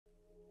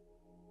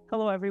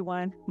Hello,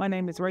 everyone. My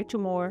name is Rachel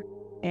Moore,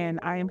 and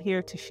I am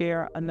here to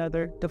share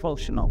another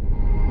devotional.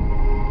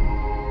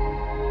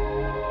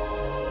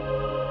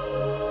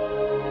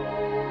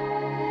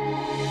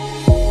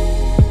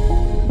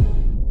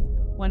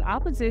 When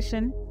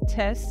opposition,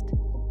 tests,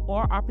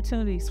 or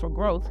opportunities for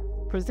growth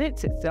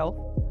presents itself,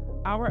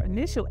 our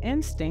initial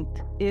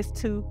instinct is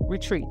to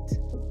retreat.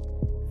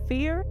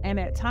 Fear, and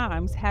at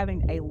times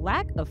having a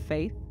lack of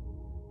faith,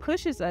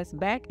 pushes us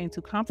back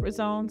into comfort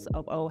zones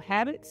of old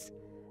habits,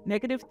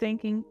 negative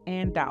thinking,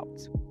 and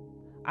doubt.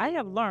 I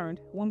have learned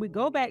when we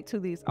go back to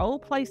these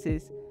old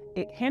places,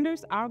 it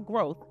hinders our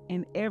growth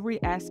in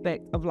every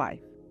aspect of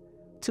life.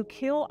 To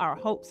kill our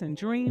hopes and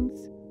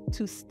dreams,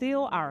 to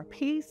steal our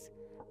peace,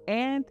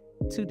 and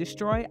to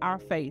destroy our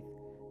faith.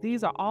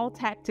 These are all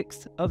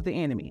tactics of the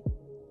enemy.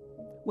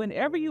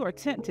 Whenever you are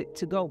tempted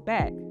to go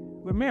back,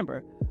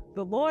 remember,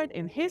 the Lord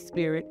in His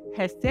Spirit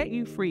has set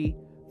you free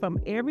from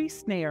every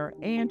snare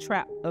and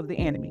trap of the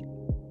enemy.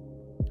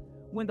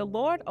 When the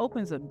Lord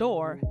opens a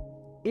door,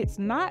 it's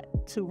not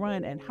to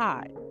run and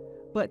hide,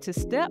 but to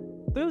step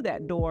through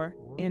that door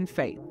in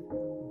faith.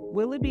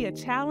 Will it be a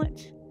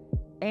challenge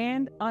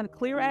and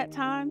unclear at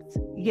times?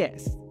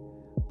 Yes.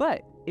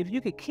 But if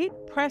you could keep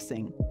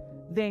pressing,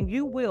 then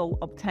you will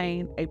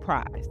obtain a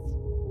prize.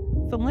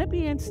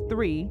 Philippians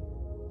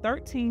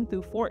 3:13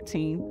 through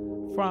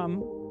 14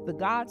 from the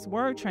God's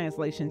Word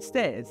translation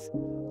says,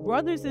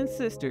 "Brothers and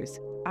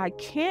sisters, I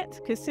can't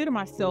consider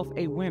myself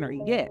a winner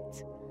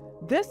yet.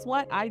 This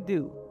what I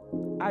do.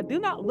 I do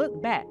not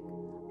look back.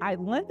 I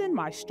lengthen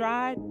my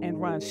stride and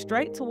run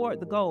straight toward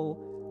the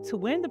goal to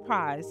win the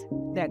prize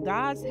that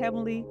God's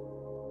heavenly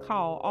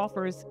call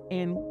offers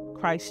in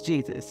Christ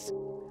Jesus."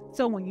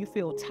 So when you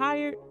feel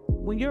tired,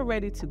 when you're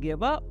ready to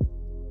give up,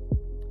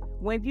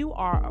 when you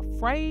are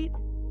afraid,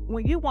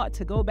 when you want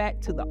to go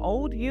back to the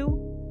old you,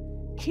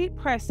 keep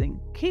pressing,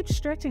 keep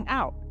stretching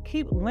out,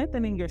 keep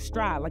lengthening your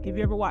stride. Like if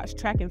you ever watch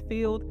track and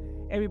field,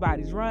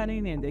 everybody's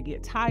running and they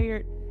get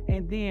tired.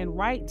 And then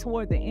right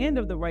toward the end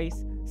of the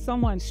race,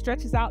 someone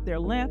stretches out their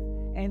length,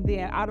 and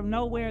then out of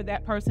nowhere,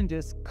 that person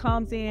just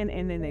comes in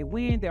and then they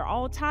win. They're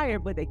all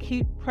tired, but they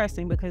keep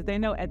pressing because they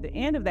know at the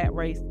end of that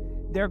race,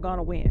 they're going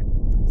to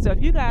win. So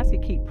if you guys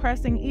can keep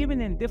pressing, even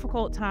in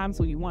difficult times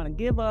when you want to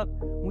give up,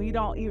 when you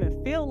don't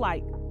even feel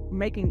like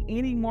making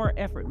any more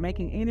effort,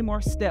 making any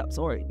more steps,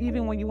 or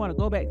even when you want to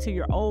go back to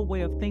your old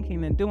way of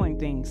thinking and doing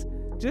things,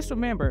 just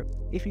remember,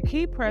 if you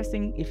keep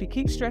pressing, if you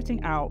keep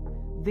stretching out,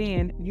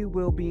 then you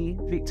will be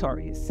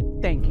victorious.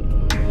 Thank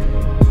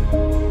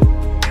you.